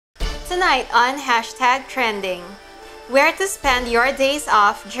Tonight on #Trending, where to spend your days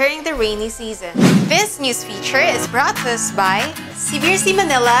off during the rainy season. This news feature is brought to us by CBRC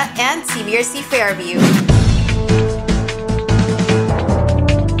Manila and CBRC Fairview.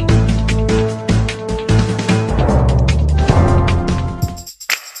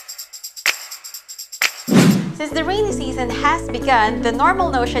 Since the rainy season has begun, the normal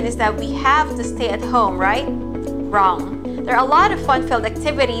notion is that we have to stay at home, right? Wrong. There are a lot of fun-filled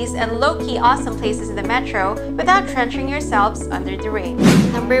activities and low-key awesome places in the metro without drenching yourselves under the rain.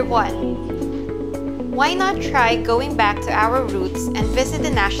 Number 1. Why not try going back to our roots and visit the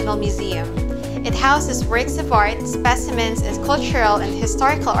National Museum? It houses works of art, specimens, and cultural and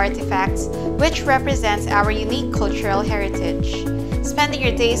historical artifacts which represents our unique cultural heritage. Spending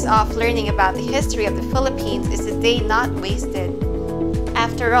your days off learning about the history of the Philippines is a day not wasted.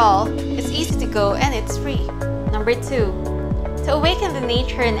 After all, it's easy to go and it's free. Number 2. To awaken the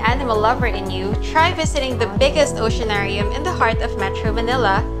nature and animal lover in you, try visiting the biggest oceanarium in the heart of Metro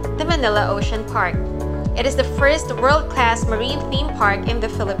Manila, the Manila Ocean Park. It is the first world-class marine theme park in the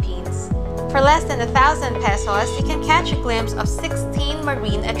Philippines. For less than 1,000 pesos, you can catch a glimpse of 16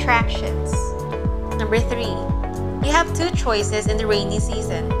 marine attractions. Number 3. You have two choices in the rainy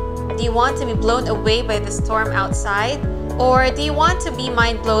season. Do you want to be blown away by the storm outside? Or do you want to be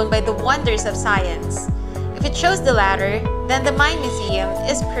mind-blown by the wonders of science? If you chose the latter, then the Mind Museum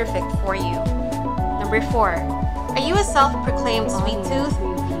is perfect for you. Number 4. Are you a self-proclaimed sweet tooth?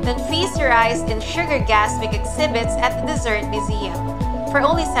 Then feast your eyes in sugar-gasmic exhibits at the Dessert Museum. For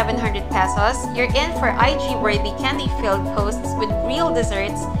only 700 pesos, you're in for IG-worthy candy-filled posts with real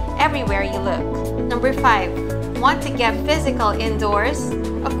desserts everywhere you look. Number 5. Want to get physical indoors?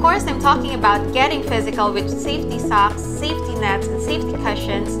 Of course, I'm talking about getting physical with safety socks, safety nets, and safety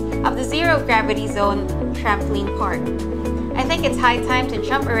cushions of the Zero Gravity Zone Trampoline Park. I think it's high time to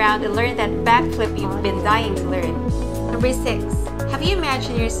jump around and learn that backflip you've been dying to learn. Number 6. Have you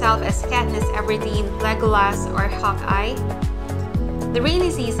imagined yourself as Katniss Everdeen, Legolas, or Hawkeye? The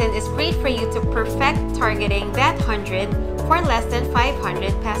rainy season is great for you to perfect targeting that 100 for less than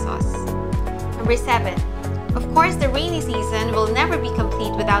 500 pesos. Number 7. Of course, the rainy season will never be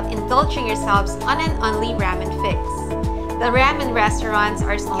complete without indulging yourselves on an only ramen fix. The ramen restaurants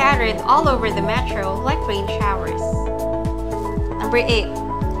are scattered all over the metro like rain showers. Number 8.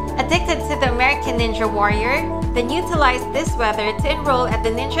 Addicted to the American Ninja Warrior? Then utilize this weather to enroll at the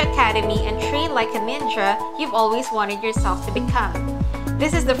Ninja Academy and train like a ninja you've always wanted yourself to become.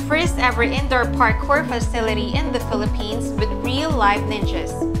 This is the first ever indoor parkour facility in the Philippines with real live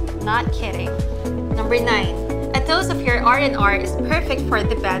ninjas. Not kidding. Number 9. A dose of your R&R is perfect for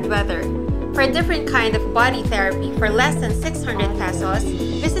the bad weather. For a different kind of body therapy for less than 600 pesos,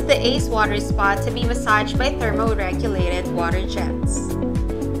 visit the Ace Water Spa to be massaged by thermoregulated water jets.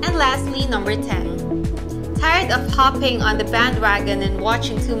 And lastly, number 10. Tired of hopping on the bandwagon and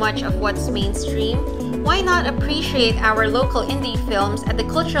watching too much of what's mainstream? Why not appreciate our local indie films at the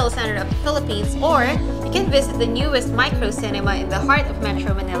Cultural Center of the Philippines, or you can visit the newest micro-cinema in the heart of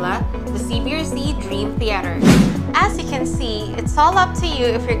Metro Manila, the CBRC Dream Theater. As you can see, it's all up to you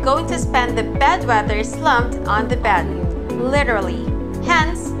if you're going to spend the bad weather slumped on the bed. Literally.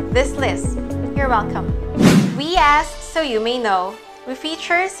 Hence, this list. You're welcome. We ask so you may know. We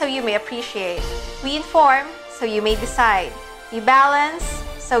feature so you may appreciate. We inform so you may decide. We balance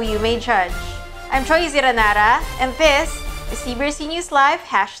so you may judge. I'm Troy Ziranara, and this is CBRC News Live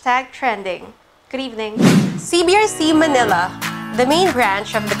 #Trending. Good evening. CBRC Manila, the main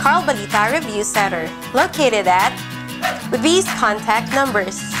branch of the Carl Balita Review Center, located at with these contact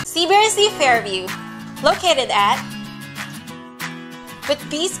numbers. CBRC Fairview, located at with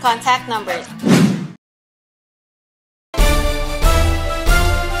these contact numbers.